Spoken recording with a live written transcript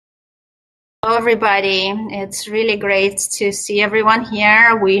Hello, everybody. It's really great to see everyone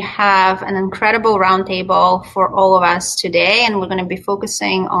here. We have an incredible roundtable for all of us today, and we're going to be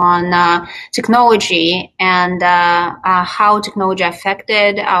focusing on technology and how technology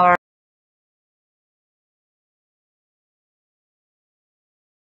affected our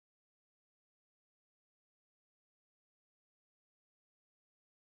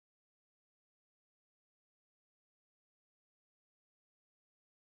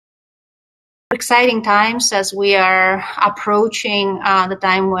exciting times as we are approaching the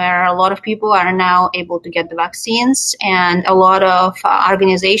time where a lot of people are now able to get the vaccines, and a lot of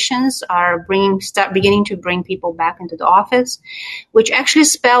organizations are beginning to bring people back into the office, which actually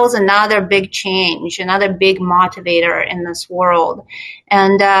spells another big change, another big motivator in this world.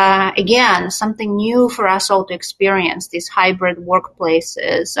 And again, something new for us all to experience, these hybrid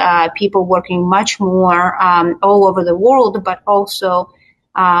workplaces, people working much more all over the world, but also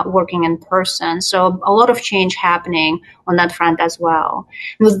working in person. So a lot of change happening on that front as well.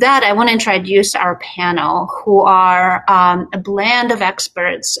 With that, I want to introduce our panel, who are a blend of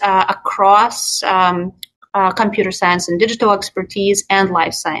experts across computer science and digital expertise and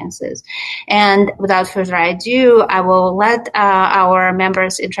life sciences. And without further ado, I will let our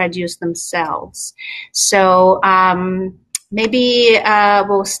members introduce themselves. So maybe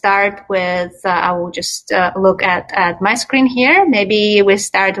we'll start with, I will just look at my screen here. Maybe we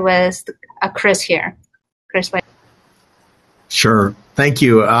start with Chris here. Chris, wait. Sure. Thank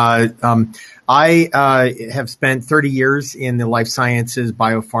you. I have spent 30 years in the life sciences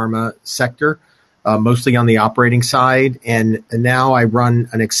biopharma sector, mostly on the operating side. And now I run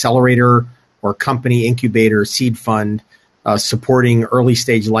an accelerator or company incubator seed fund supporting early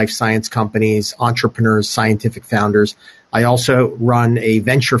stage life science companies, entrepreneurs, scientific founders. I also run a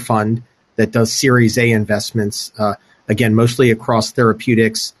venture fund that does Series A investments, again, mostly across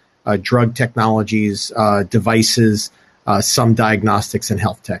therapeutics, drug technologies, devices, some diagnostics and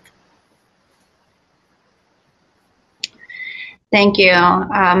health tech. Thank you.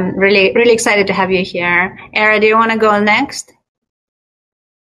 Really excited to have you here. Era, do you want to go next?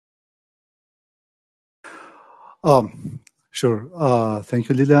 Sure. Thank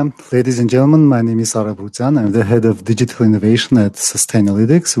you, Lila. Ladies and gentlemen, my name is Arik. I'm the head of digital innovation at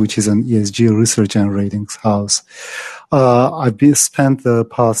Sustainalytics, which is an ESG research and ratings house. I've spent the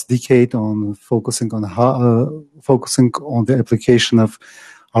past decade on focusing on the application of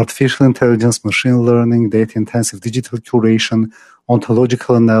artificial intelligence, machine learning, data-intensive digital curation,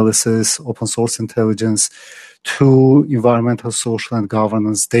 ontological analysis, open source intelligence, to environmental, social, and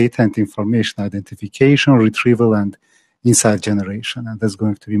governance data and information identification, retrieval, and insight generation. And that's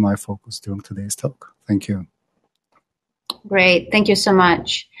going to be my focus during today's talk. Thank you. Great. Thank you so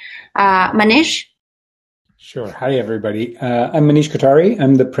much. Manish? Sure. Hi, everybody. I'm Manish Kothari.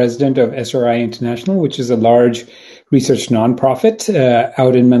 I'm the president of SRI International, which is a large research nonprofit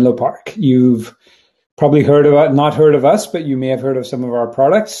out in Menlo Park. You've probably not heard of us, but you may have heard of some of our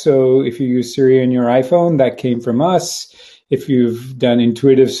products. So if you use Siri on your iPhone, that came from us. If you've done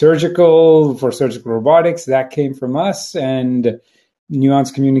intuitive surgical for surgical robotics, that came from us. And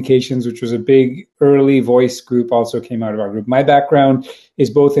Nuance Communications, which was a big early voice group, also came out of our group. My background is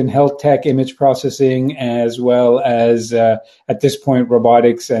both in health tech, image processing, as well as, at this point,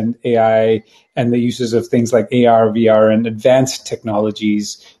 robotics and AI and the uses of things like AR, VR, and advanced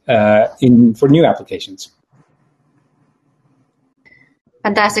technologies for new applications.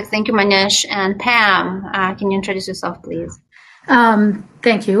 Fantastic. Thank you, Manish. And Pam, can you introduce yourself, please?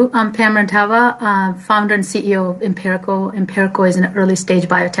 Thank you. I'm Pam Randhawa, founder and CEO of Empiriko. Empiriko is an early stage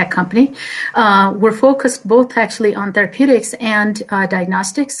biotech company. We're focused both actually on therapeutics and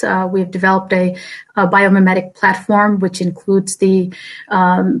diagnostics. We've developed a biomimetic platform, which includes the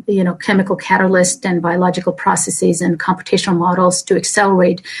chemical catalyst and biological processes and computational models to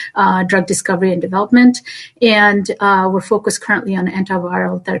accelerate drug discovery and development. And we're focused currently on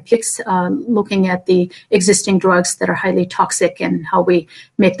antiviral therapeutics, looking at the existing drugs that are highly toxic and how we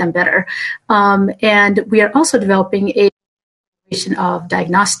make them better. And we are also developing a of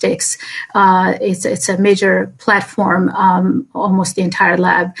diagnostics. It's a major platform. Almost the entire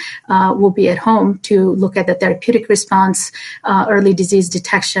lab will be at home to look at the therapeutic response, early disease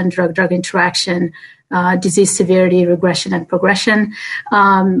detection, drug-drug interaction, disease severity, regression, and progression.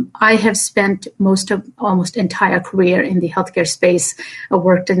 I have spent almost entire career in the healthcare space. I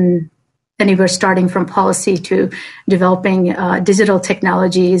worked in anywhere starting from policy to developing digital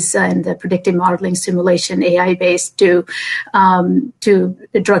technologies and the predictive modeling, simulation, AI-based to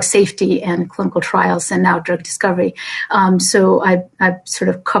drug safety and clinical trials and now drug discovery. So I've sort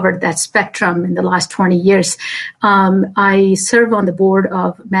of covered that spectrum in the last 20 years. I serve on the board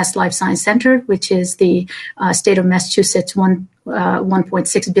of Mass Life Science Center, which is the state of Massachusetts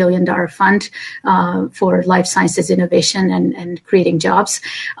 $1.6 billion fund for life sciences innovation and creating jobs.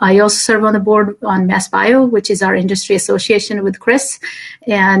 I also serve on the board on MassBio, which is our industry association with Chris.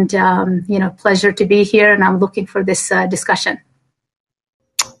 And, pleasure to be here. And I'm looking for this discussion.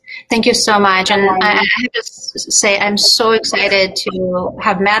 Thank you so much. And I have to say, I'm so excited to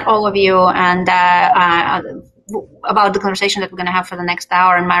have met all of you and about the conversation that we're going to have for the next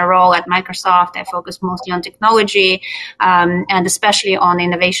hour. In my role at Microsoft, I focus mostly on technology and especially on the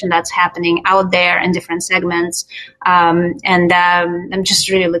innovation that's happening out there in different segments. And I'm just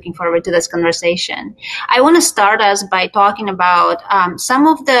really looking forward to this conversation. I want to start us by talking about some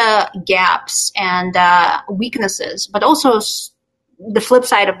of the gaps and weaknesses, but also the flip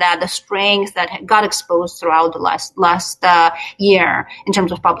side of that, the strengths that got exposed throughout the last year in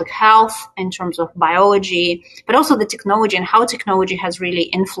terms of public health, in terms of biology, but also the technology and how technology has really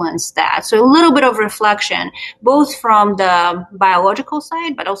influenced that. So a little bit of reflection, both from the biological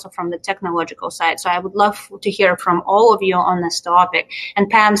side, but also from the technological side. So I would love to hear from all of you on this topic. And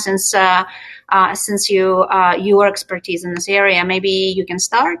Pam, since your expertise in this area, maybe you can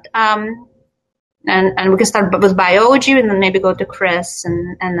start. And we can start with biology and then maybe go to Chris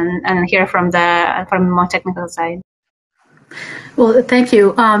and hear from the more technical side. Well, thank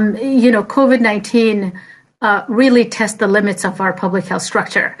you. COVID-19 really tests the limits of our public health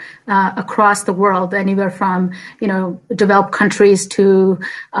structure across the world, anywhere from, developed countries to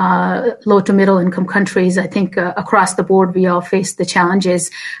low to middle income countries. I think across the board, we all face the challenges,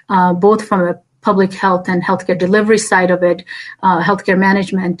 both from a public health and healthcare delivery side of it, healthcare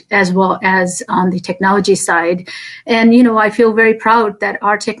management, as well as on the technology side. And, I feel very proud that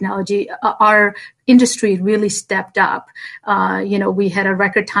our technology, our industry really stepped up. We had a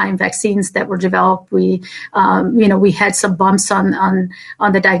record time vaccines that were developed. We had some bumps on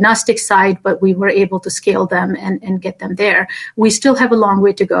the diagnostic side, but we were able to scale them and get them there. We still have a long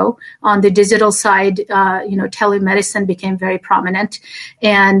way to go. On the digital side, telemedicine became very prominent.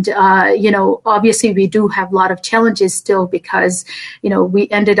 And, obviously we do have a lot of challenges still because, we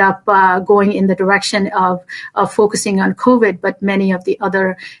ended up going in the direction of focusing on COVID, but many of the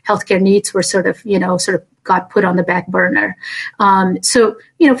other healthcare needs were sort of got put on the back burner. So,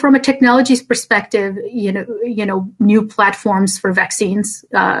 from a technology's perspective, new platforms for vaccines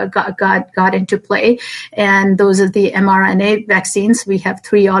got into play. And those are the mRNA vaccines. We have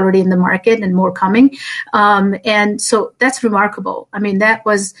 3 already in the market and more coming. And so that's remarkable. I mean, that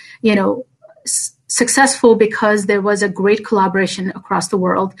was, successful because there was a great collaboration across the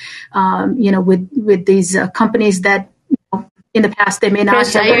world, with these companies that, in the past, they may not.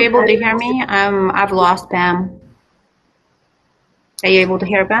 Chris, are you able to hear me? I've lost Pam. Are you able to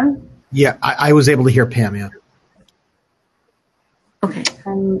hear Pam? Yeah, I was able to hear Pam, yeah. Okay.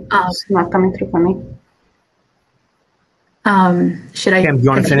 It's not coming through for me. Should I? Pam, do you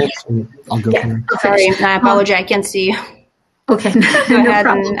want to finish? I'll go from there. Sorry, I apologize. I can't see you. Okay, go no ahead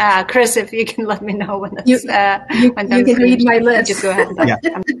problem. And, Chris, if you can let me know when that's, you can read my lips. Just go ahead.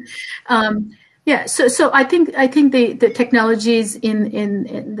 Yeah. So I think the technologies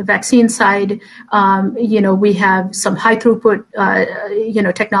in the vaccine side, we have some high throughput,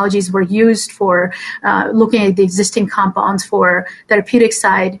 technologies were used for looking at the existing compounds for therapeutic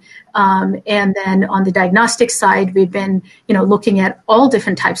side. And then on the diagnostic side, we've been, looking at all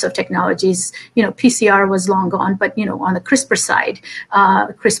different types of technologies. PCR was long gone, but, on the CRISPR side,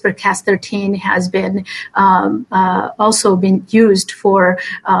 CRISPR-Cas13 has been also been used for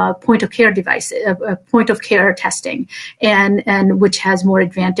point of care devices, point of care testing, and which has more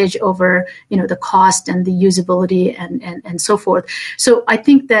advantage over, the cost and the usability and so forth. So I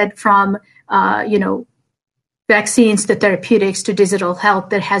think that from, vaccines to therapeutics to digital health,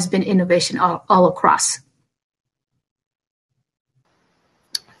 there has been innovation all across.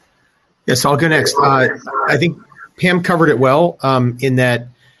 Yes, I'll go next. I think Pam covered it well in that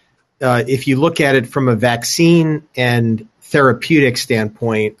if you look at it from a vaccine and therapeutic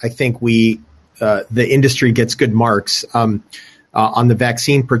standpoint, I think the industry gets good marks. On the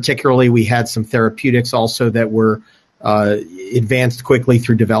vaccine particularly, we had some therapeutics also that were advanced quickly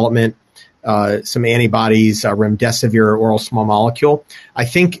through development. Some antibodies, remdesivir, oral small molecule. I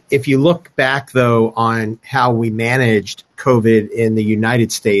think if you look back, though, on how we managed COVID in the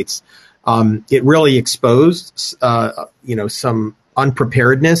United States, it really exposed, some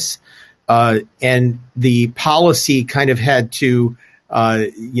unpreparedness and the policy kind of had to,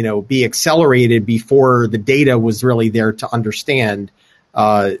 be accelerated before the data was really there to understand,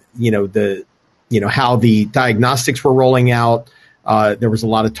 how the diagnostics were rolling out. There was a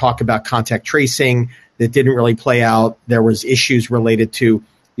lot of talk about contact tracing that didn't really play out. There was issues related to,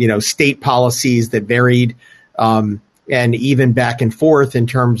 state policies that varied, and even back and forth in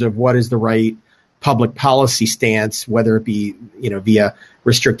terms of what is the right public policy stance, whether it be, via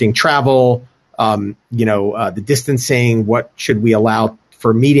restricting travel, the distancing, what should we allow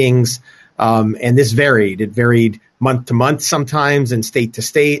for meetings. And this varied. It varied month to month sometimes and state to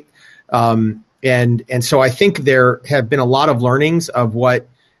state. And so I think there have been a lot of learnings of what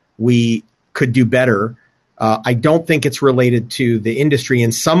we could do better. I don't think it's related to the industry.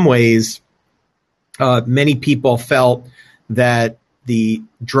 In some ways, many people felt that the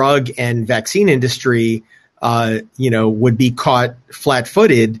drug and vaccine industry, would be caught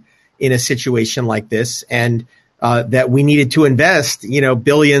flat-footed in a situation like this, and that we needed to invest,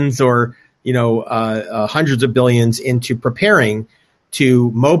 billions or hundreds of billions into preparing to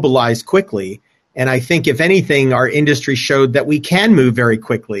mobilize quickly. And I think, if anything, our industry showed that we can move very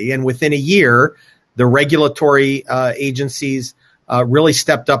quickly. And within a year, the regulatory agencies really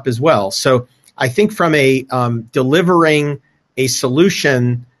stepped up as well. So I think from a delivering a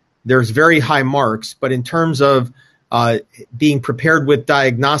solution, there's very high marks. But in terms of being prepared with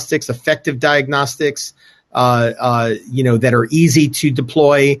diagnostics, effective diagnostics, that are easy to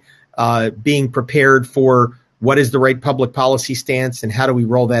deploy, being prepared for what is the right public policy stance and how do we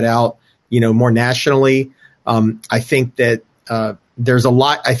roll that out, more nationally. I think that there's a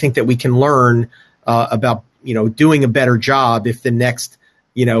lot I think that we can learn about, doing a better job if the next,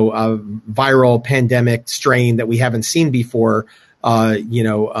 viral pandemic strain that we haven't seen before, hits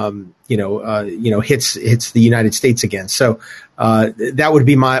the United States again. So that would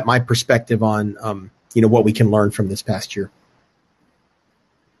be my perspective on, what we can learn from this past year.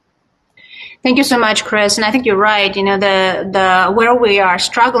 Thank you so much, Chris. And I think you're right. The where we are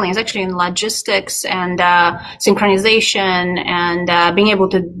struggling is actually in logistics and synchronization and being able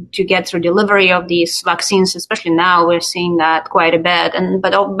to get through delivery of these vaccines. Especially now, we're seeing that quite a bit.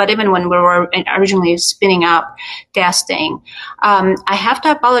 But even when we were originally spinning up testing, I have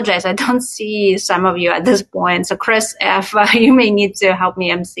to apologize. I don't see some of you at this point. So, Chris, if you may need to help me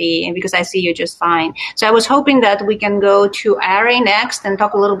MC, because I see you just fine. So I was hoping that we can go to Arik next and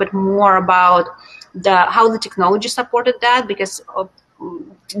talk a little bit more about how the technology supported that, because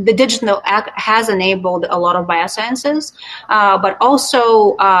the digital act has enabled a lot of biosciences, but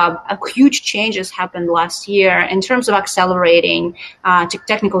also huge changes happened last year in terms of accelerating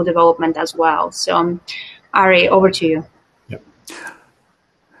technical development as well. So, Arik, over to you. Yep.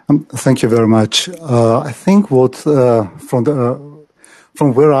 Thank you very much. I think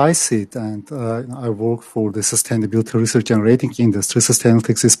from where I sit, and I work for the sustainability research and rating industry,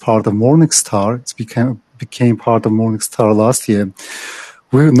 Sustainalytics is part of Morningstar. It became part of Morningstar last year.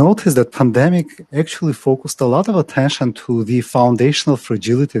 We noticed that pandemic actually focused a lot of attention to the foundational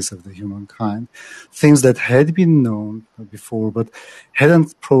fragilities of the humankind, things that had been known before, but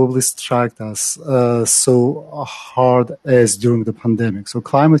hadn't probably struck us so hard as during the pandemic. So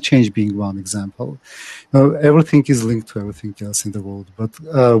climate change being one example. Everything is linked to everything else in the world, but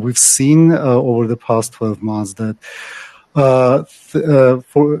we've seen over the past 12 months that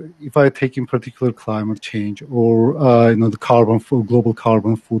if I take in particular climate change or the global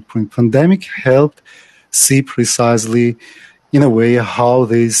carbon footprint, pandemic helped see precisely in a way how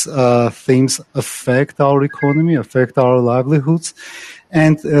these things affect our economy, affect our livelihoods.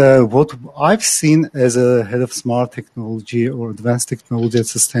 And what I've seen as a head of smart technology or advanced technology at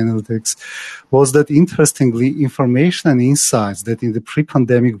Sustainalytics was that, interestingly, information and insights that in the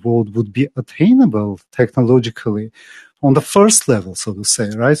pre-pandemic world would be attainable technologically on the first level, so to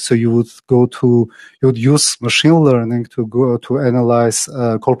say, right? So you would use machine learning to analyze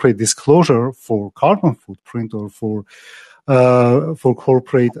corporate disclosure for carbon footprint or for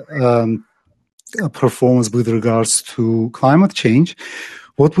corporate performance with regards to climate change.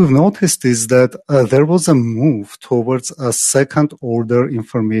 What we've noticed is that there was a move towards a second-order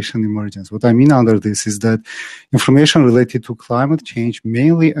information emergence. What I mean under this is that information related to climate change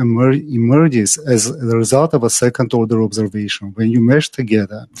mainly emerges as the result of a second-order observation. When you mesh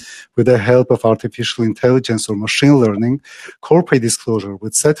together, with the help of artificial intelligence or machine learning, corporate disclosure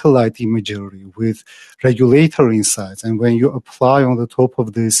with satellite imagery, with regulatory insights, and when you apply on the top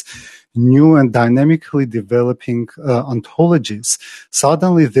of this new and dynamically developing ontologies,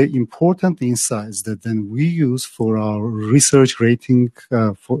 suddenly the important insights that then we use for our research rating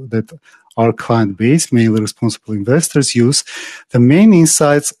that our client base, mainly responsible investors, use, the main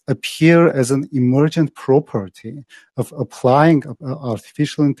insights appear as an emergent property of applying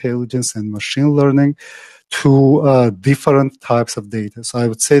artificial intelligence and machine learning to different types of data. So I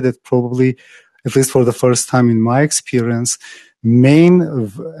would say that probably, at least for the first time in my experience, main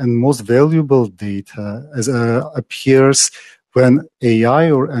and most valuable data appears when AI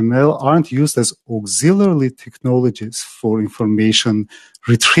or ML aren't used as auxiliary technologies for information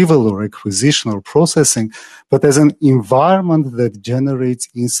retrieval or acquisition or processing, but as an environment that generates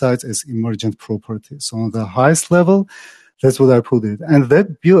insights as emergent properties. So on the highest level, that's what I put it. And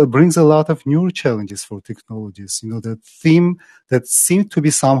that brings a lot of new challenges for technologies. You know, that theme that seemed to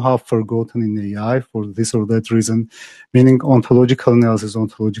be somehow forgotten in AI for this or that reason, meaning ontological analysis,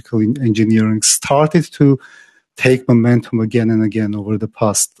 ontological engineering, started to take momentum again and again over the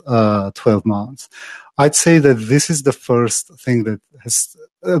past 12 months. I'd say that this is the first thing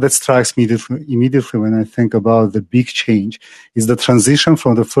that strikes me immediately when I think about the big change, is the transition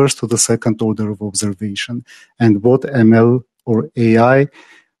from the first to the second order of observation, and what ML or AI,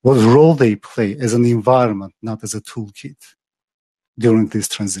 what role they play as an environment, not as a toolkit during this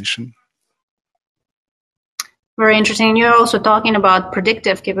transition. Very interesting. You're also talking about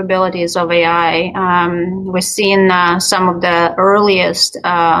predictive capabilities of AI. We've seen some of the earliest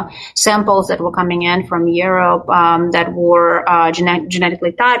samples that were coming in from Europe that were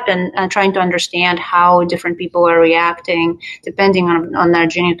genetically typed, and trying to understand how different people are reacting depending on their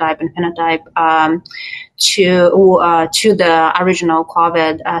genotype and phenotype to the original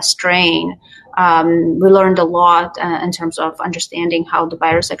COVID strain. We learned a lot in terms of understanding how the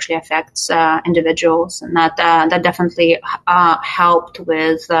virus actually affects individuals, and that definitely helped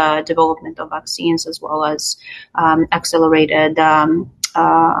with development of vaccines as well as accelerated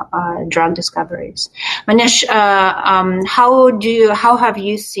drug discoveries. Manish, how have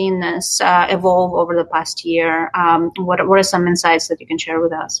you seen this evolve over the past year? What are some insights that you can share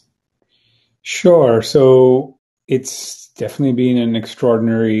with us? Sure. So it's definitely been an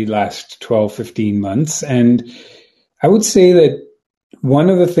extraordinary last 12, 15 months. And I would say that one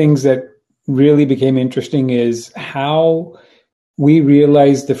of the things that really became interesting is how we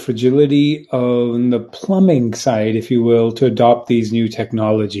realized the fragility on the plumbing side, if you will, to adopt these new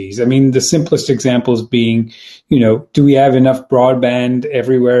technologies. I mean, the simplest examples being, do we have enough broadband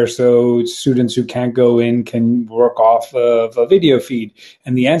everywhere so students who can't go in can work off of a video feed?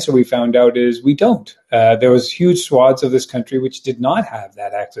 And the answer we found out is we don't. There was huge swaths of this country which did not have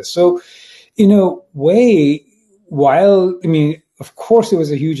that access. So, in a way, of course it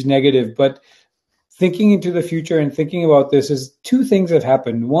was a huge negative, but thinking into the future and thinking about this, is two things have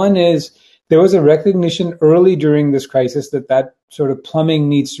happened. One is there was a recognition early during this crisis that sort of plumbing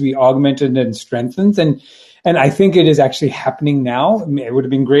needs to be augmented and strengthened. And I think it is actually happening now. I mean, it would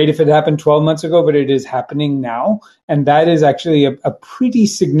have been great if it happened 12 months ago, but it is happening now. And that is actually a pretty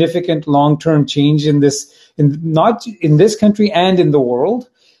significant long-term change not in this country and in the world.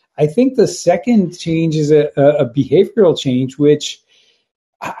 I think the second change is a behavioral change, which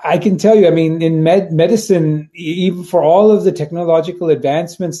I can tell you, I mean, in medicine, even for all of the technological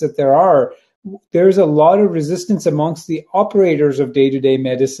advancements that there's a lot of resistance amongst the operators of day-to-day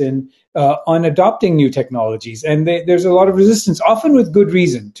medicine on adopting new technologies. And there's a lot of resistance, often with good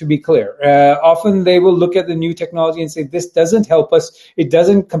reason, to be clear. Often they will look at the new technology and say, this doesn't help us. It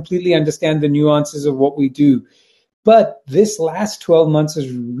doesn't completely understand the nuances of what we do. But this last 12 months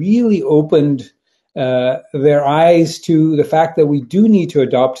has really opened their eyes to the fact that we do need to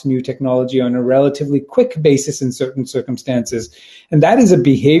adopt new technology on a relatively quick basis in certain circumstances. And that is a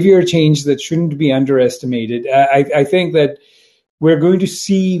behavior change that shouldn't be underestimated. I think that we're going to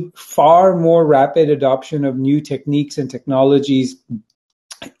see far more rapid adoption of new techniques and technologies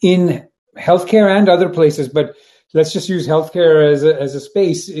in healthcare and other places, but let's just use healthcare as a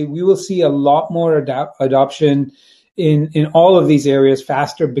space. We will see a lot more adoption in all of these areas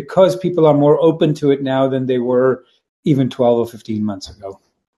faster because people are more open to it now than they were even 12 or 15 months ago.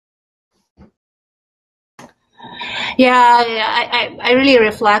 Yeah, I really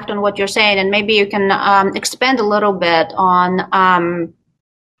reflect on what you're saying, and maybe you can expand a little bit on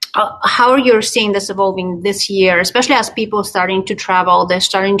how you're seeing this evolving this year, especially as people starting to travel, they're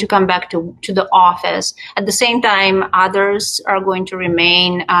starting to come back to the office. At the same time, others are going to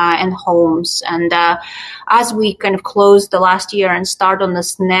remain in homes. And as we kind of close the last year and start on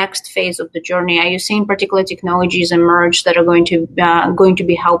this next phase of the journey, are you seeing particular technologies emerge that are going to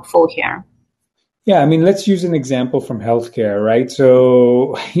be helpful here? Yeah, I mean, let's use an example from healthcare, right?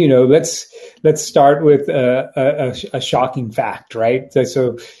 So, let's start with a shocking fact, right?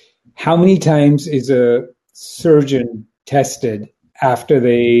 So how many times is a surgeon tested after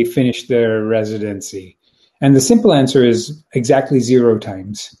they finish their residency? And the simple answer is exactly 0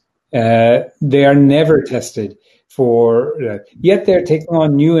 times. They are never tested for, yet they're taking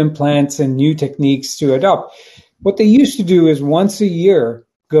on new implants and new techniques to adopt. What they used to do is once a year,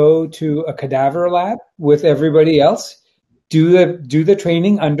 go to a cadaver lab with everybody else, do the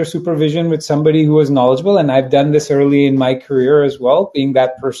training under supervision with somebody who was knowledgeable. And I've done this early in my career as well, being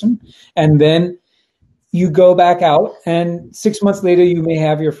that person. And then you go back out, and 6 months later, you may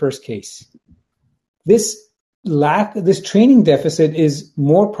have your first case. This training deficit is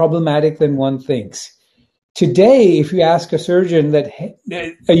more problematic than one thinks. Today, if you ask a surgeon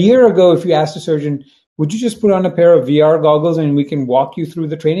a year ago, if you asked a surgeon, would you just put on a pair of VR goggles and we can walk you through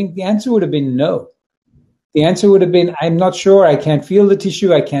the training? The answer would have been no. The answer would have been, I'm not sure. I can't feel the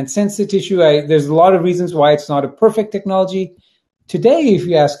tissue. I can't sense the tissue. There's a lot of reasons why it's not a perfect technology. Today, if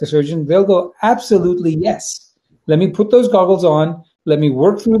you ask a surgeon, they'll go, absolutely yes. Let me put those goggles on. Let me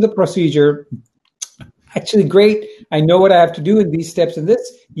work through the procedure. Actually, great. I know what I have to do in these steps and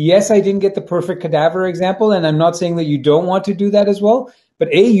this. Yes, I didn't get the perfect cadaver example, and I'm not saying that you don't want to do that as well.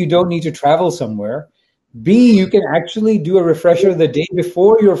 But A, you don't need to travel somewhere. B, you can actually do a refresher the day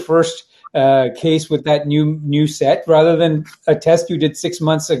before your first case with that new set rather than a test you did 6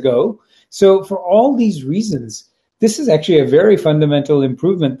 months ago. So for all these reasons, this is actually a very fundamental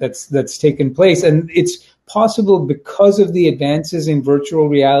improvement that's taken place. And it's possible because of the advances in virtual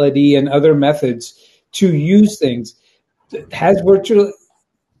reality and other methods to use things.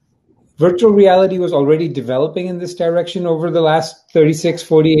 Virtual reality was already developing in this direction over the last 36,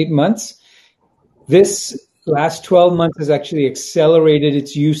 48 months. This last 12 months has actually accelerated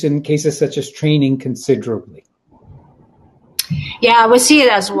its use in cases such as training considerably. Yeah, we see it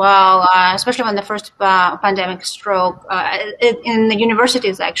as well, especially when the first pandemic struck. In the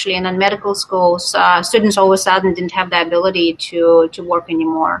universities, actually, and in medical schools, students all of a sudden didn't have the ability to work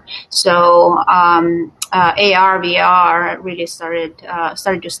anymore. So AR, VR really started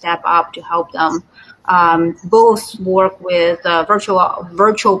to step up to help them both work with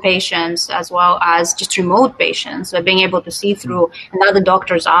virtual patients as well as just remote patients, so being able to see through another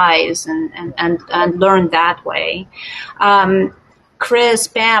doctor's eyes and learn that way. Chris,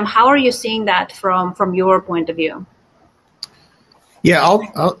 Pam, how are you seeing that from your point of view? Yeah,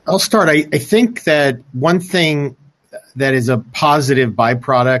 I'll start. I think that one thing that is a positive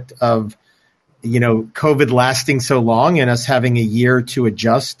byproduct of COVID lasting so long and us having a year to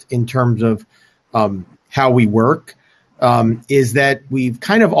adjust in terms of how we work is that we've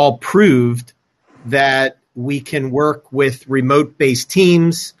kind of all proved that we can work with remote-based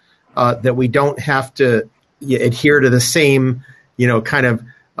teams, that we don't have to adhere to the same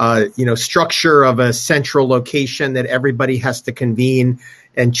structure of a central location that everybody has to convene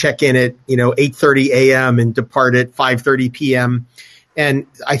and check in at 8:30 a.m. and depart at 5:30 p.m. And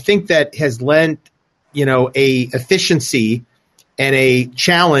I think that has lent a efficiency and a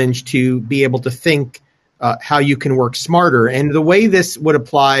challenge to be able to think how you can work smarter. And the way this would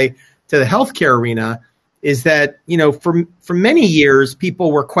apply to the healthcare arena is that, for many years,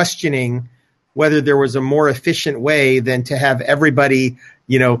 people were questioning whether there was a more efficient way than to have everybody,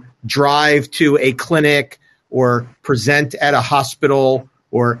 drive to a clinic or present at a hospital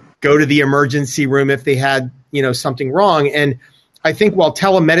or go to the emergency room if they had, something wrong. And I think while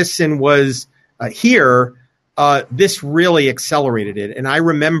telemedicine was here, this really accelerated it. And I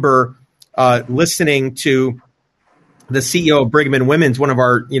remember listening to the CEO of Brigham and Women's, one of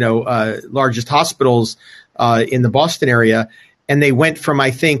our largest hospitals in the Boston area, and they went from,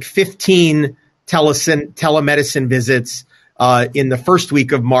 I think, 15 telemedicine visits in the first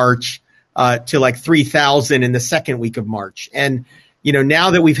week of March to like 3,000 in the second week of March. And now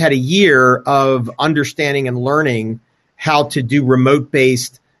that we've had a year of understanding and learning how to do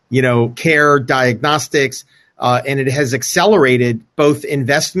remote-based care, diagnostics, and it has accelerated both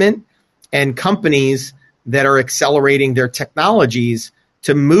investment and companies that are accelerating their technologies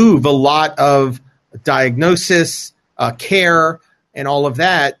to move a lot of diagnosis, care, and all of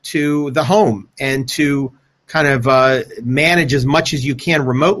that to the home and to kind of manage as much as you can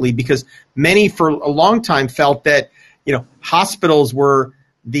remotely, because many for a long time felt that, hospitals were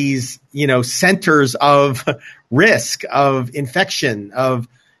these, centers of risk, of infection, of,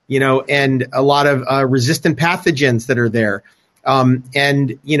 and a lot of resistant pathogens that are there.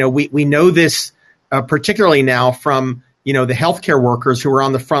 And we know this particularly now from, the healthcare workers who are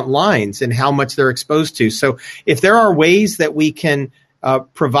on the front lines and how much they're exposed to. So if there are ways that we can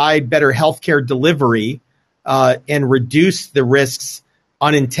provide better healthcare delivery and reduce the risks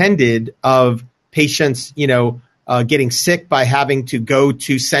unintended of patients, getting sick by having to go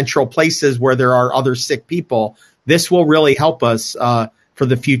to central places where there are other sick people, this will really help us for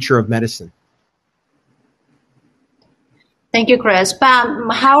the future of medicine. Thank you, Chris. Pam,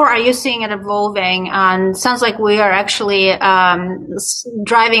 how are you seeing it evolving? And sounds like we are actually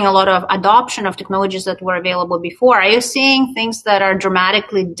driving a lot of adoption of technologies that were available before. Are you seeing things that are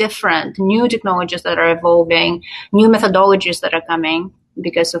dramatically different, new technologies that are evolving, new methodologies that are coming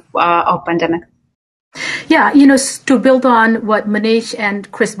because of pandemic? Yeah, to build on what Manish and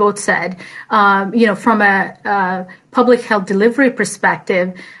Chris both said, from a public health delivery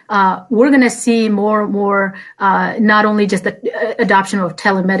perspective, we're going to see more and more, not only just the adoption of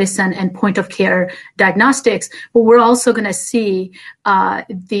telemedicine and point of care diagnostics, but we're also going to see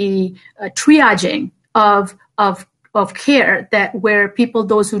the triaging of care, that where people,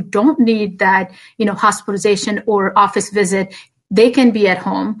 those who don't need that, hospitalization or office visit, they can be at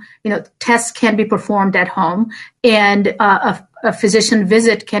home, tests can be performed at home, and a physician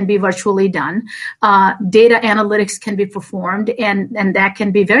visit can be virtually done. Data analytics can be performed, and that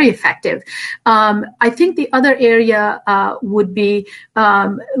can be very effective. I think the other area would be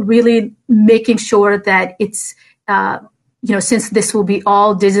really making sure that it's, since this will be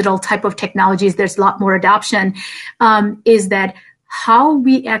all digital type of technologies, there's a lot more adoption, is that how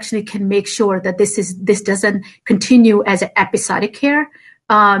we actually can make sure that this doesn't continue as an episodic care,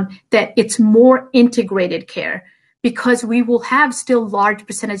 that it's more integrated care, because we will have still large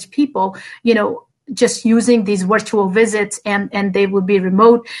percentage of people, just using these virtual visits, and they will be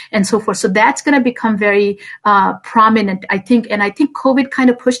remote and so forth. So that's going to become very prominent, I think. And I think COVID kind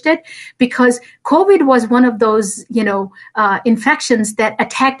of pushed it, because COVID was one of those, infections that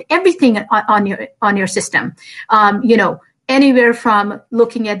attacked everything on your system. Anywhere from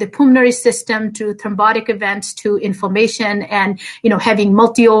looking at the pulmonary system to thrombotic events to inflammation and, having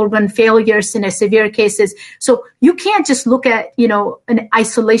multi-organ failures in a severe cases. So you can't just look at, an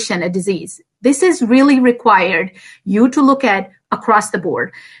isolation, a disease. This is really required you to look at across the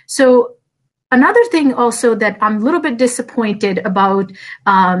board. So another thing also that I'm a little bit disappointed about,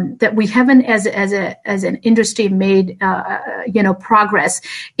 that we haven't as an industry made, progress,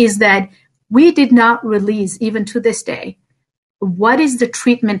 is that we did not release, even to this day, what is the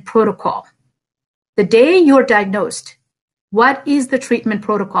treatment protocol? The day you're diagnosed, what is the treatment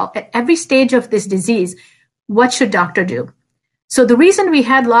protocol? At every stage of this disease, what should doctor do? So the reason we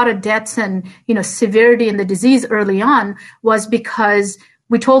had a lot of deaths and, severity in the disease early on was because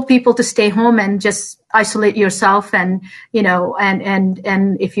we told people to stay home and just isolate yourself, and,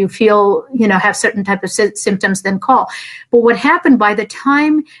 and if you feel, have certain type of symptoms, then call. But what happened, by the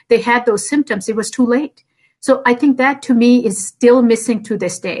time they had those symptoms, it was too late. So I think that, to me, is still missing to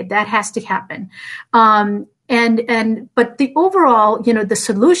this day. That has to happen. But the overall, the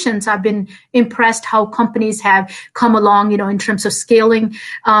solutions, I've been impressed how companies have come along, in terms of scaling.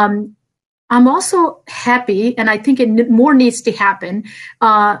 I'm also happy, and I think more needs to happen,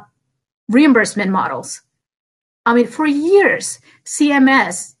 reimbursement models. I mean, for years,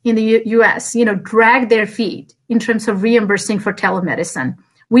 CMS in the US, dragged their feet in terms of reimbursing for telemedicine.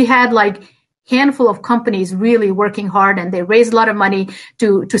 We had handful of companies really working hard, and they raised a lot of money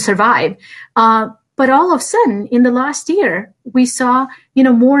to survive. But all of a sudden, in the last year, we saw,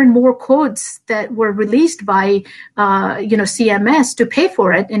 more and more codes that were released by, CMS to pay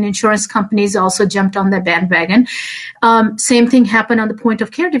for it, and insurance companies also jumped on the bandwagon. Same thing happened on the point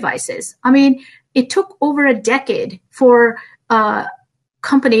of care devices. I mean, it took over a decade for a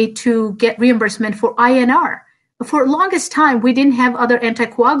company to get reimbursement for INR. For the longest time, we didn't have other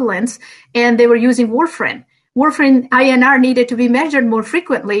anticoagulants, and they were using warfarin. Warfarin INR needed to be measured more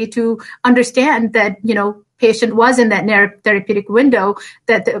frequently to understand that, patient was in that narrow therapeutic window,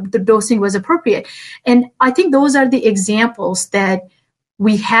 that the dosing was appropriate. And I think those are the examples that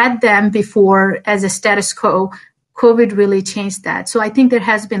we had them before as a status quo. COVID really changed that. So I think there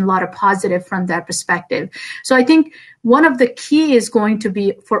has been a lot of positive from that perspective. So I think one of the key is going to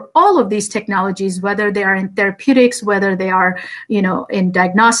be for all of these technologies, whether they are in therapeutics, whether they are, in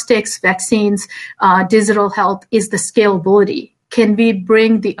diagnostics, vaccines, digital health, is the scalability. Can we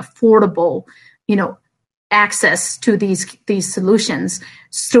bring the affordable, access to these solutions,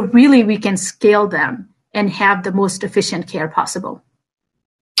 so really we can scale them and have the most efficient care possible?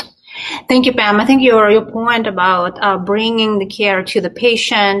 Thank you, Pam. I think your point about bringing the care to the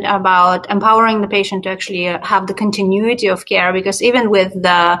patient, about empowering the patient to actually have the continuity of care, because even with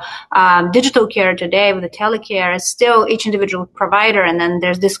the digital care today, with the telecare, it's still each individual provider, and then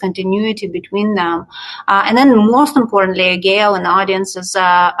there's discontinuity between them. And then most importantly, Gail and the audience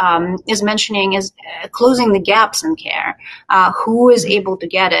is mentioning is closing the gaps in care. Who is able to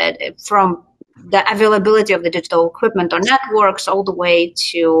get it from the availability of the digital equipment or networks, all the way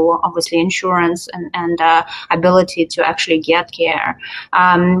to obviously insurance and ability to actually get care.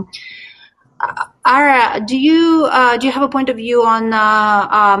 Ara, do you have a point of view on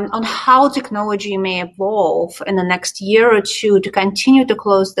how technology may evolve in the next year or two to continue to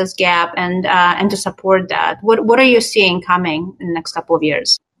close this gap and to support that? What are you seeing coming in the next couple of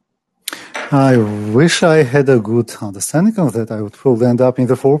years? I wish I had a good understanding of that. I would probably end up in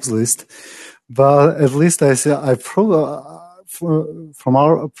the Forbes list, but at least from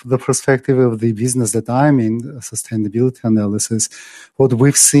the perspective of the business that I'm in, sustainability analysis, what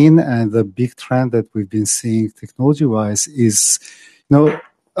we've seen and the big trend that we've been seeing technology-wise is,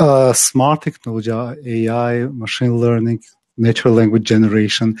 smart technology, AI, machine learning, natural language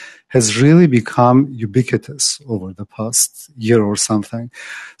generation has really become ubiquitous over the past year or something.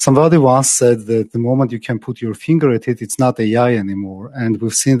 Somebody once said that the moment you can put your finger at it, it's not AI anymore. And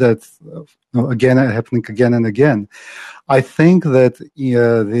we've seen that happening again and again. I think that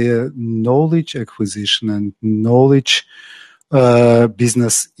the knowledge acquisition and knowledge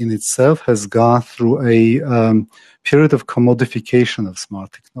business in itself has gone through a period of commodification of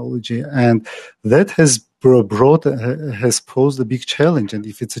smart technology, and that has posed a big challenge. And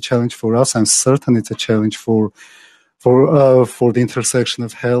if it's a challenge for us, I'm certain it's a challenge for the intersection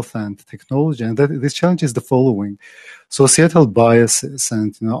of health and technology. And this challenge is the following: societal biases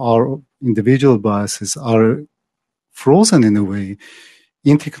and our individual biases are frozen in a way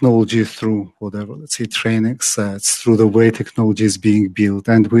in technology through whatever, let's say, training sets, through the way technology is being built.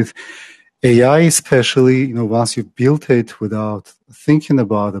 And with AI especially, once you've built it without thinking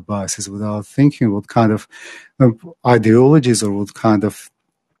about the biases, without thinking what kind of ideologies or what kind of,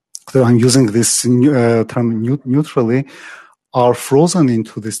 I'm using this term neutrally, are frozen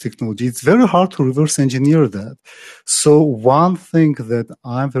into this technology, it's very hard to reverse engineer that. So one thing that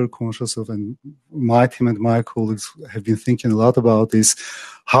I'm very conscious of, and my team and my colleagues have been thinking a lot about, is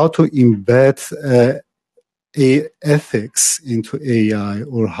how to embed ethics into AI,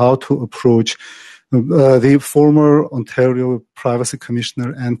 or how to approach. The former Ontario Privacy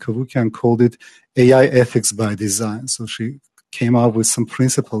Commissioner Anne Cavoukian called it AI ethics by design. So she came up with some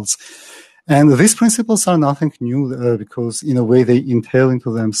principles. And these principles are nothing new because in a way they entail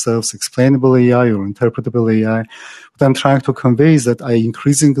into themselves explainable AI or interpretable AI. What I'm trying to convey is that I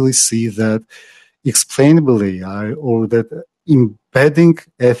increasingly see that explainable AI, or that embedding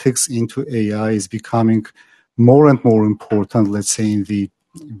ethics into AI, is becoming more and more important, let's say, in the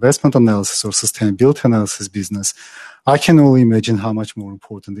investment analysis or sustainability analysis business. I can only imagine how much more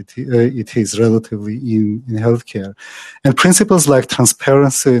important it is relatively in healthcare. And principles like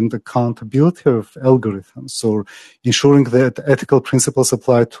transparency and accountability of algorithms, or ensuring that ethical principles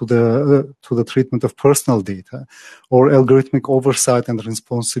apply to the treatment of personal data, or algorithmic oversight and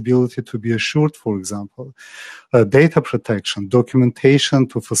responsibility to be assured, for example, data protection, documentation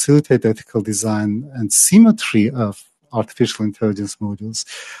to facilitate ethical design, and symmetry of artificial intelligence modules.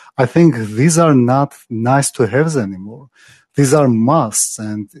 I think these are not nice to haves anymore. These are musts.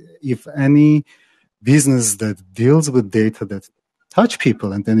 And if any business that deals with data that touch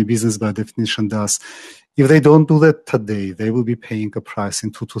people, and any business by definition does, if they don't do that today, they will be paying a price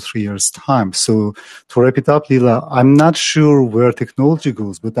in 2 to 3 years' time. So to wrap it up, Lila, I'm not sure where technology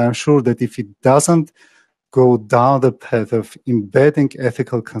goes, but I'm sure that if it doesn't go down the path of embedding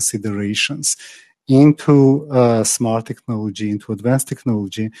ethical considerations into smart technology, into advanced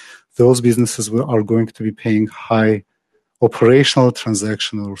technology, those businesses are going to be paying high operational,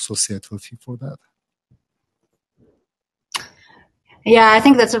 transactional, or societal fee for that. Yeah, I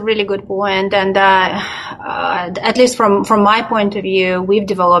think that's a really good point. And at least from my point of view, we've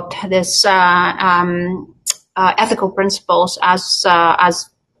developed this ethical principles as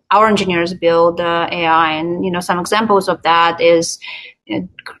our engineers build AI. And some examples of that is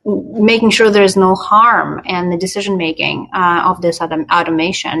making sure there is no harm in the decision making of this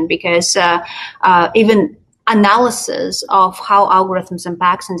automation, because even analysis of how algorithms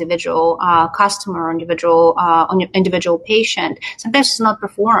impacts individual customer, individual patient, sometimes it's not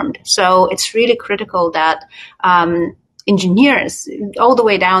performed. So it's really critical that engineers, all the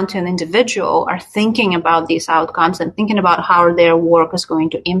way down to an individual, are thinking about these outcomes and thinking about how their work is going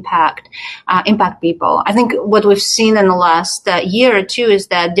to impact people. I think what we've seen in the last year or two is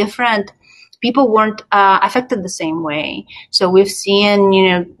that different people weren't affected the same way. So we've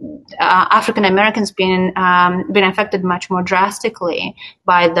seen, African Americans been affected much more drastically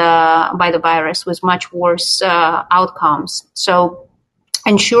by the virus, with much worse outcomes. So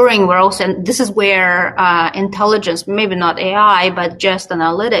ensuring we're also, and this is where intelligence, maybe not AI, but just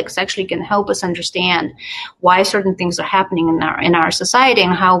analytics, actually can help us understand why certain things are happening in our society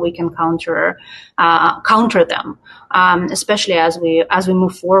and how we can counter them, especially as we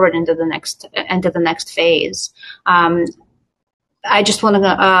move forward into the next phase. I just want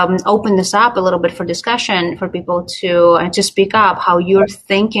to open this up a little bit for discussion for people to speak up how you're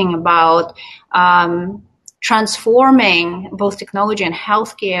thinking about transforming both technology and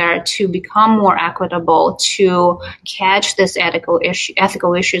healthcare to become more equitable, to catch this ethical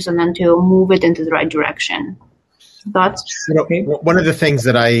issues, and then to move it into the right direction. Thoughts? One of the things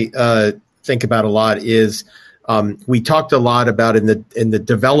that I think about a lot is we talked a lot about in the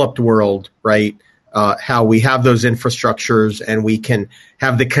developed world, right? How we have those infrastructures and we can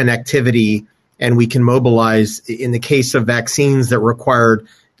have the connectivity and we can mobilize. In the case of vaccines that required,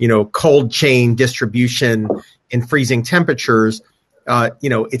 cold chain distribution in freezing temperatures,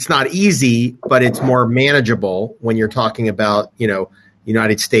 it's not easy, but it's more manageable when you're talking about,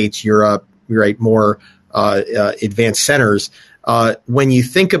 United States, Europe, right, more advanced centers. When you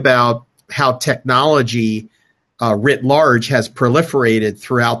think about how technology writ large has proliferated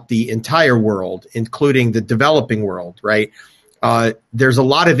throughout the entire world, including the developing world, right? There's a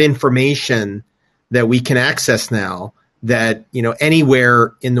lot of information that we can access now that,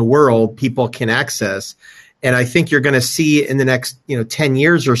 anywhere in the world people can access. And I think you're going to see in the next, 10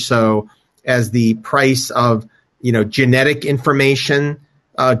 years or so, as the price of, genetic information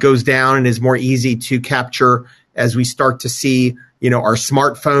goes down and is more easy to capture, as we start to see our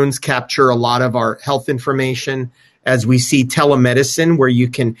smartphones capture a lot of our health information, as we see telemedicine where you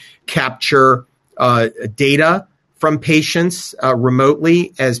can capture data from patients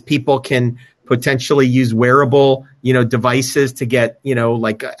remotely, as people can potentially use wearable, devices to get,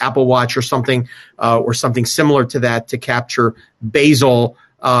 like Apple Watch or something similar to that to capture basal,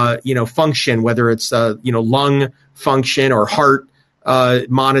 function, whether it's, lung function or heart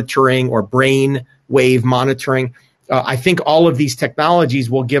monitoring or brain wave monitoring. I think all of these technologies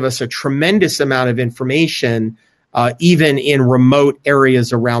will give us a tremendous amount of information, even in remote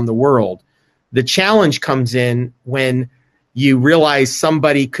areas around the world. The challenge comes in when you realize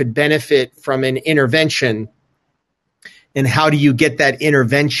somebody could benefit from an intervention, and how do you get that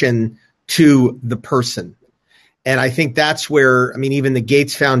intervention to the person? And I think that's where, even the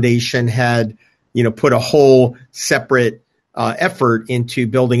Gates Foundation had, put a whole separate effort into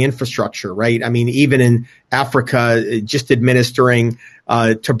building infrastructure, right? Even in Africa, just administering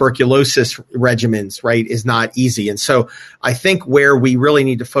tuberculosis regimens, right, is not easy. And so I think where we really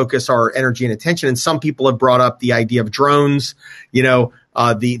need to focus our energy and attention, and some people have brought up the idea of drones,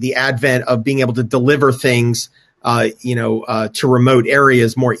 the advent of being able to deliver things, to remote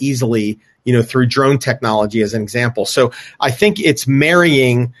areas more easily, through drone technology as an example. So I think it's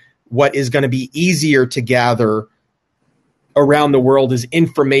marrying what is going to be easier to gather around the world is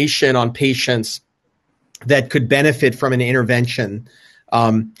information on patients that could benefit from an intervention.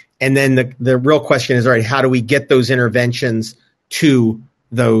 And then the real question is, all right, how do we get those interventions to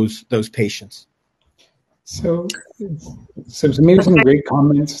those patients? So maybe some great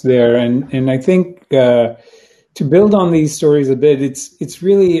comments there. And I think to build on these stories a bit, it's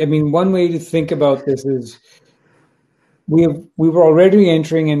really, one way to think about this is we were already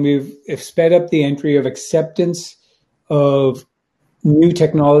entering, and we've sped up the entry of acceptance of new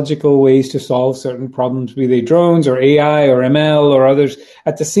technological ways to solve certain problems, be they drones or AI or ML or others.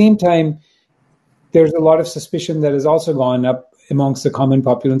 At the same time, there's a lot of suspicion that has also gone up amongst the common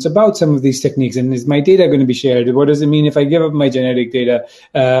populace about some of these techniques. And is my data going to be shared? What does it mean if I give up my genetic data?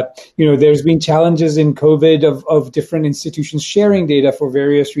 There's been challenges in COVID of different institutions sharing data for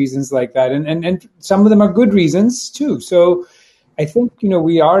various reasons like that. And some of them are good reasons too. So I think,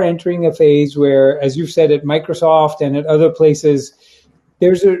 we are entering a phase where, as you've said, at Microsoft and at other places,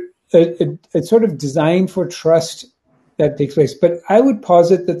 there's a sort of design for trust that takes place. But I would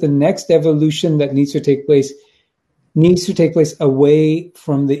posit that the next evolution that needs to take place away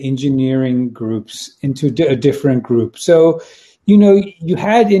from the engineering groups into a different group. So, you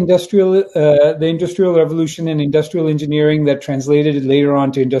had the industrial revolution and industrial engineering that translated later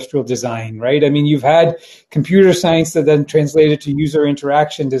on to industrial design, right? You've had computer science that then translated to user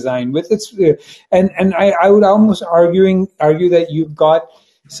interaction design with its, and I would almost argue that you've got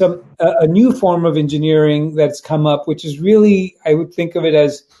a new form of engineering that's come up, which is really, I would think of it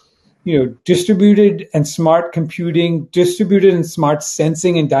as, distributed and smart computing, distributed and smart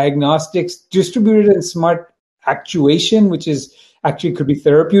sensing and diagnostics, distributed and smart actuation, which is actually could be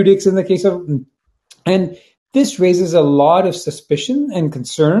therapeutics in the case of, and this raises a lot of suspicion and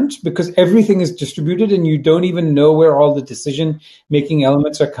concerns because everything is distributed and you don't even know where all the decision-making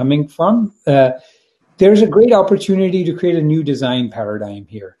elements are coming from. There's a great opportunity to create a new design paradigm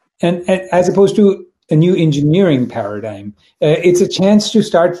here. And as opposed to a new engineering paradigm, it's a chance to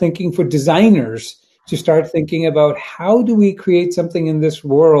start thinking for designers, to start thinking about how do we create something in this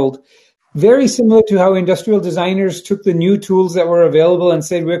world very similar to how industrial designers took the new tools that were available and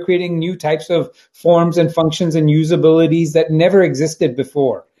said, we're creating new types of forms and functions and usabilities that never existed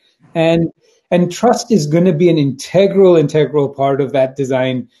before. And trust is going to be an integral part of that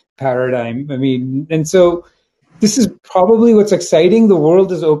design paradigm. I mean, and so this is probably what's exciting. The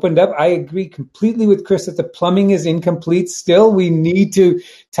world has opened up. I agree completely with Chris that the plumbing is incomplete still. We need to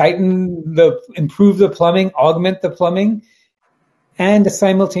improve the plumbing, augment the plumbing, and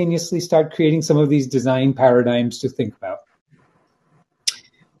simultaneously start creating some of these design paradigms to think about.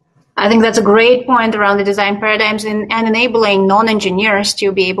 I think that's a great point around the design paradigms and enabling non-engineers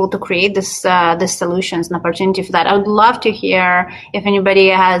to be able to create this solutions and opportunity for that. I would love to hear if anybody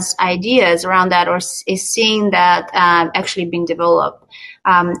has ideas around that or is seeing that actually being developed.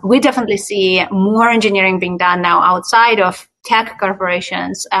 We definitely see more engineering being done now outside of tech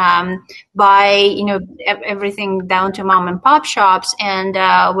corporations by everything down to mom and pop shops, and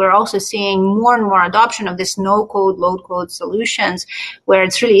we're also seeing more and more adoption of this no code low code solutions where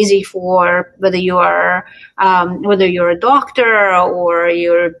it's really easy for whether you're a doctor or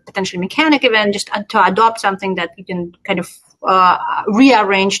you're potentially a mechanic even just to adopt something that you can kind of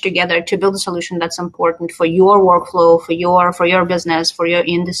rearrange together to build a solution that's important for your workflow, for your business, for your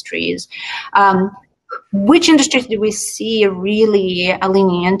industries. Which industries do we see really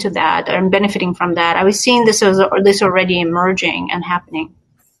leaning into that and benefiting from that? Are we seeing this already emerging and happening?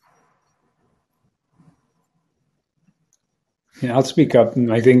 Yeah, I'll speak up,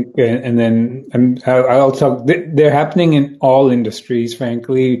 and I think, and then I'll talk. They're happening in all industries,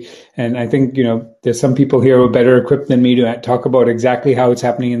 frankly, and I think there's some people here who are better equipped than me to talk about exactly how it's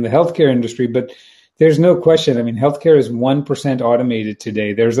happening in the healthcare industry, but. There's no question. I mean, healthcare is 1% automated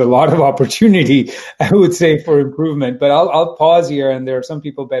today. There's a lot of opportunity, I would say, for improvement. But I'll pause here, and there are some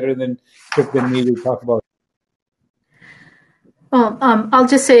people better than me to talk about. Well, I'll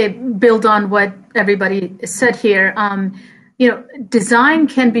just say, build on what everybody said here. Design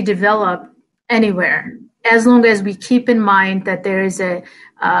can be developed anywhere, as long as we keep in mind that there is a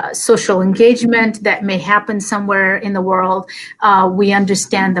social engagement that may happen somewhere in the world. We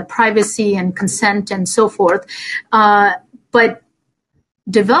understand the privacy and consent and so forth. But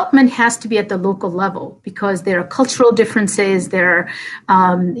development has to be at the local level because there are cultural differences, there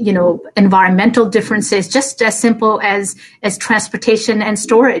are, environmental differences, just as simple as transportation and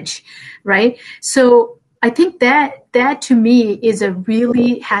storage, right? So I think that to me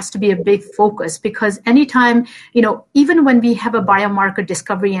has to be a big focus because anytime, even when we have a biomarker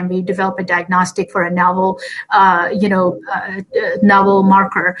discovery and we develop a diagnostic for a novel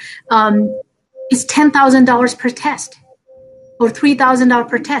marker, it's $10,000 per test or $3,000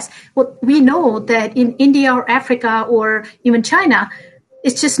 per test. Well, we know that in India or Africa or even China,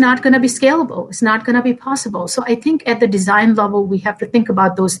 it's just not going to be scalable. It's not going to be possible. So I think at the design level, we have to think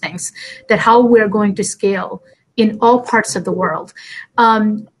about those things, that how we're going to scale in all parts of the world.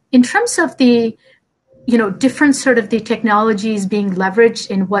 In terms of the, different sort of the technologies being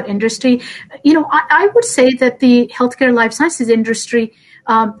leveraged in what industry, I would say that the healthcare life sciences industry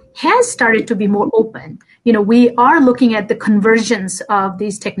has started to be more open. We are looking at the convergence of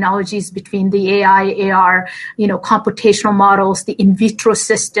these technologies between the AI, AR, computational models, the in vitro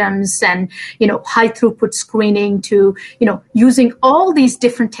systems, and, high throughput screening to, using all these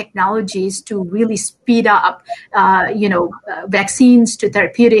different technologies to really speed up, vaccines to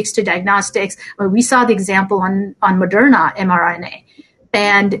therapeutics to diagnostics. We saw the example on Moderna mRNA.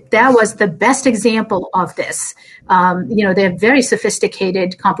 And that was the best example of this. They have very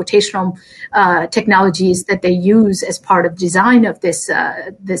sophisticated computational technologies that they use as part of design of this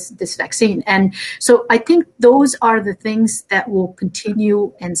vaccine. And so I think those are the things that will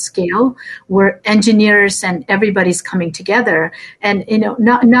continue and scale, where engineers and everybody's coming together. And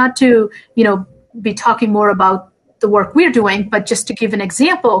not to be talking more about the work we're doing, but just to give an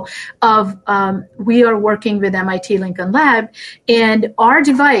example of, we are working with MIT Lincoln Lab, and our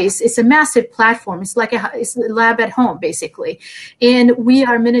device is a massive platform. It's like it's a lab at home, basically. And we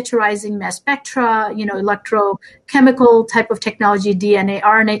are miniaturizing mass spectra, electrochemical type of technology, DNA,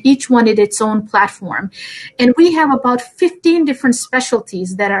 RNA, each one in its own platform. And we have about 15 different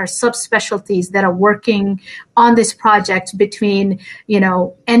specialties that are subspecialties that are working on this project between,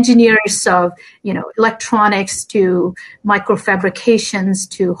 engineers of, electronics to microfabrications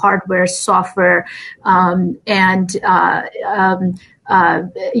to hardware, software,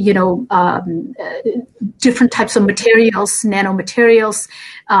 different types of materials, nanomaterials,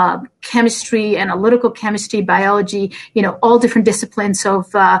 chemistry, analytical chemistry, biology, all different disciplines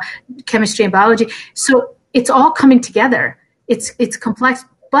of chemistry and biology. So it's all coming together. It's complex,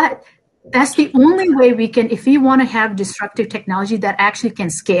 but that's the only way we can, if we want to have disruptive technology that actually can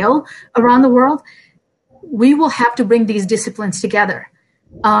scale around the world, we will have to bring these disciplines together.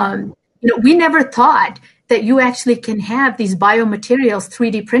 We never thought that you actually can have these biomaterials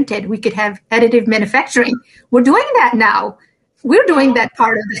 3D printed. We could have additive manufacturing. We're doing that now. We're doing that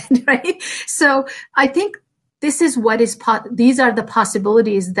part of it, right? So I think this is these are the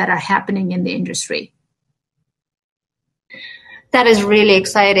possibilities that are happening in the industry. That is really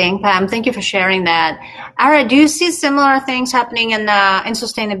exciting, Pam. Thank you for sharing that. Ara, do you see similar things happening in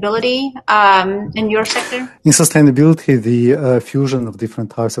sustainability in your sector? In sustainability, the fusion of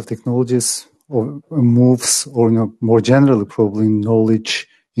different types of technologies moves, or more generally, probably knowledge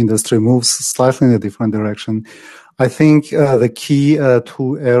industry moves slightly in a different direction. I think the key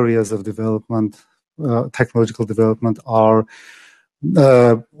two areas of development, technological development, are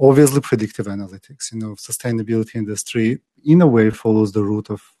obviously predictive analytics. Sustainability industry in a way follows the route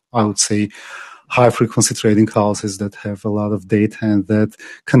of, I would say, high-frequency trading houses that have a lot of data and that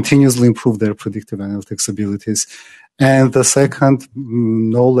continuously improve their predictive analytics abilities. And the second,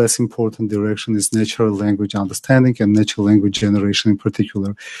 no less important direction is natural language understanding and natural language generation in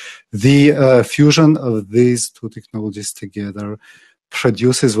particular. The fusion of these two technologies together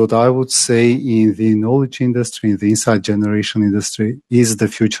produces what I would say in the knowledge industry, in the insight generation industry, is the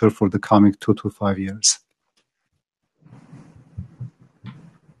future for the coming 2 to 5 years.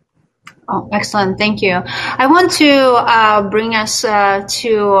 Oh, excellent. Thank you. I want to bring us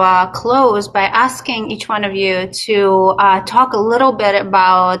to close by asking each one of you to talk a little bit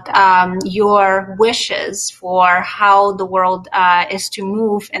about your wishes for how the world is to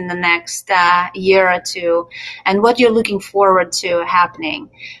move in the next year or two and what you're looking forward to happening.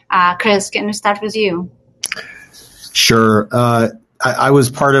 Chris, can we start with you? Sure. I was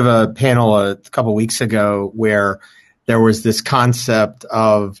part of a panel a couple weeks ago where there was this concept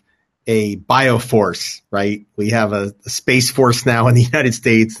of a bioforce, right? We have a space force now in the United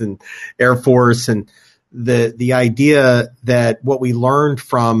States and Air Force, and the idea that what we learned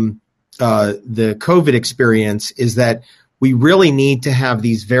from the COVID experience is that we really need to have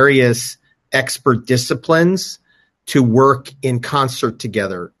these various expert disciplines to work in concert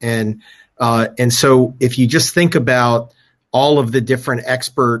together. And so if you just think about all of the different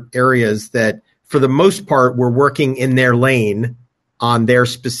expert areas that for the most part were working in their lane on their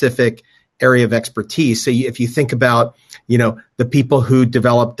specific area of expertise. So if you think about, the people who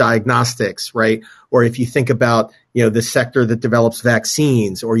develop diagnostics, right? Or if you think about, the sector that develops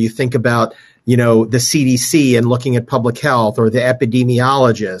vaccines, or you think about, the CDC and looking at public health, or the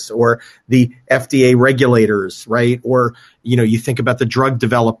epidemiologists, or the FDA regulators, right? Or, you think about the drug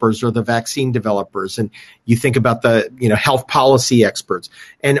developers or the vaccine developers, and you think about the, health policy experts.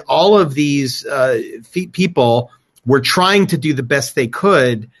 And all of these people were trying to do the best they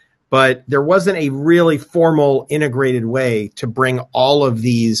could, but there wasn't a really formal integrated way to bring all of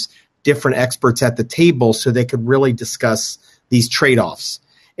these different experts at the table so they could really discuss these trade-offs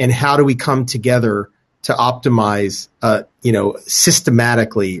and how do we come together to optimize,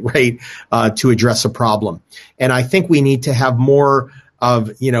 systematically, right, to address a problem. And I think we need to have more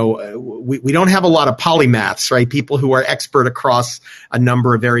of, we don't have a lot of polymaths, right? People who are expert across a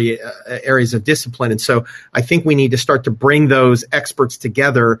number of areas of discipline. And so I think we need to start to bring those experts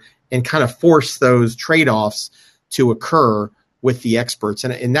together and kind of force those trade-offs to occur with the experts.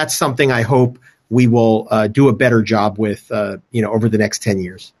 And that's something I hope we will do a better job with, over the next 10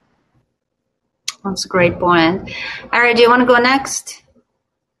 years. That's a great point. Arik, do you want to go next?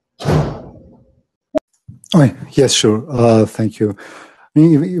 Yes, sure. Thank you.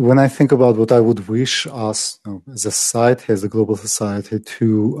 When I think about what I would wish us as a society, as a global society,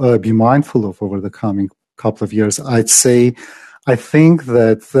 to be mindful of over the coming couple of years, I'd say I think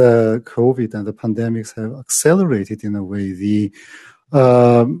that the COVID and the pandemics have accelerated in a way the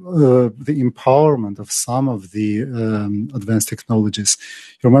empowerment of some of the advanced technologies.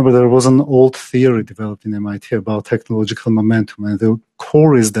 You remember there was an old theory developed in MIT about technological momentum, and the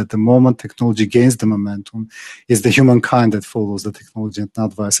core is that the moment technology gains the momentum is the humankind that follows the technology and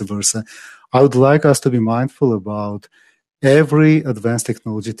not vice versa. I would like us to be mindful about every advanced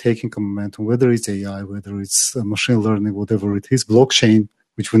technology taking a momentum, whether it's AI, whether it's machine learning, whatever it is, blockchain,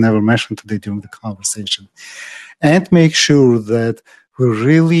 which we never mentioned today during the conversation, and make sure that we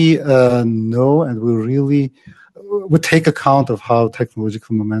really know and we take account of how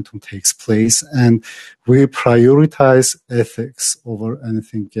technological momentum takes place, and we prioritize ethics over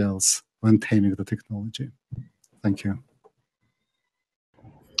anything else when taming the technology. Thank you.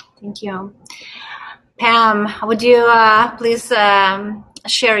 Thank you. Pam, would you please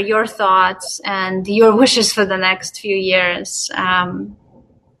share your thoughts and your wishes for the next few years?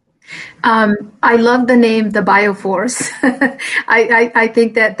 I love the name, the Bioforce. I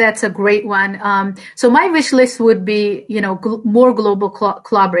think that's a great one. So my wish list would be, more global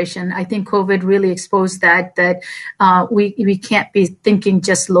collaboration. I think COVID really exposed that we can't be thinking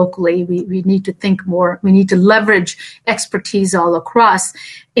just locally. We need to think more. We need to leverage expertise all across,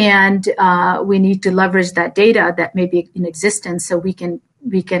 and we need to leverage that data that may be in existence so we can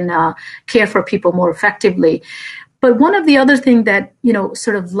care for people more effectively. But one of the other things that,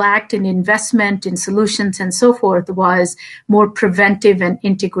 sort of lacked in investment in solutions and so forth was more preventive and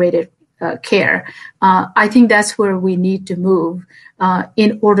integrated care. I think that's where we need to move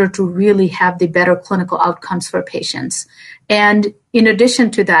in order to really have the better clinical outcomes for patients. And in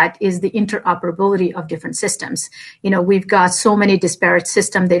addition to that is the interoperability of different systems. We've got so many disparate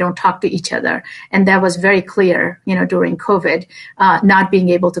systems, they don't talk to each other. And that was very clear, during COVID, not being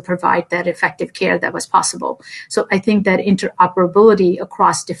able to provide that effective care that was possible. So I think that interoperability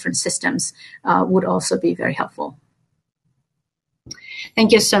across different systems would also be very helpful.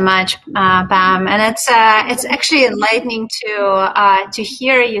 Thank you so much, Pam. And it's actually enlightening to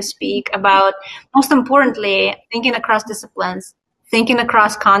hear you speak about, most importantly, thinking across disciplines, thinking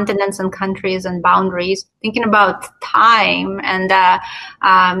across continents and countries and boundaries, thinking about time and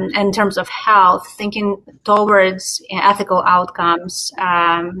in terms of health, thinking towards ethical outcomes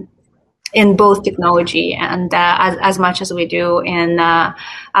in both technology and as much as we do in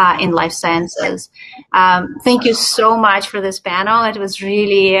life sciences. Thank you so much for this panel. It was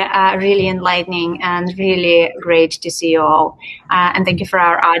really enlightening and really great to see you all. And thank you for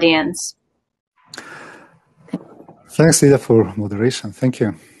our audience. Thanks, Lila, for moderation. Thank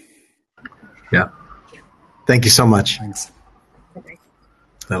you. Yeah. Thank you so much. Thanks.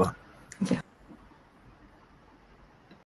 Lila.